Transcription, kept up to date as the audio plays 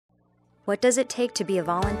What does it take to be a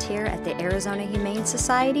volunteer at the Arizona Humane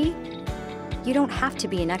Society? You don't have to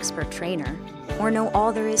be an expert trainer or know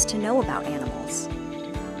all there is to know about animals.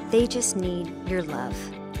 They just need your love.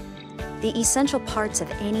 The essential parts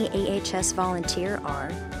of any AHS volunteer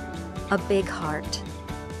are a big heart,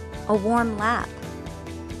 a warm lap,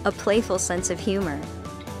 a playful sense of humor,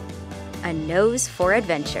 a nose for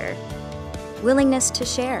adventure, willingness to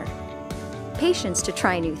share, patience to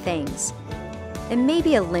try new things, and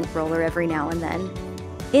maybe a lint roller every now and then.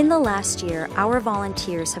 In the last year, our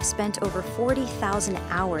volunteers have spent over 40,000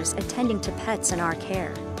 hours attending to pets in our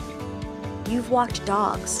care. You've walked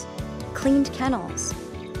dogs, cleaned kennels,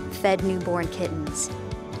 fed newborn kittens,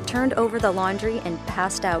 turned over the laundry, and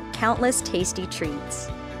passed out countless tasty treats.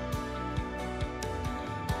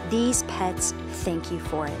 These pets thank you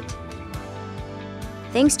for it.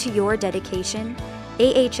 Thanks to your dedication,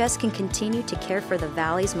 AHS can continue to care for the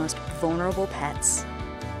Valley's most vulnerable pets.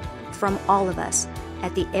 From all of us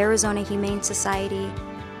at the Arizona Humane Society,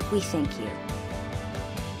 we thank you.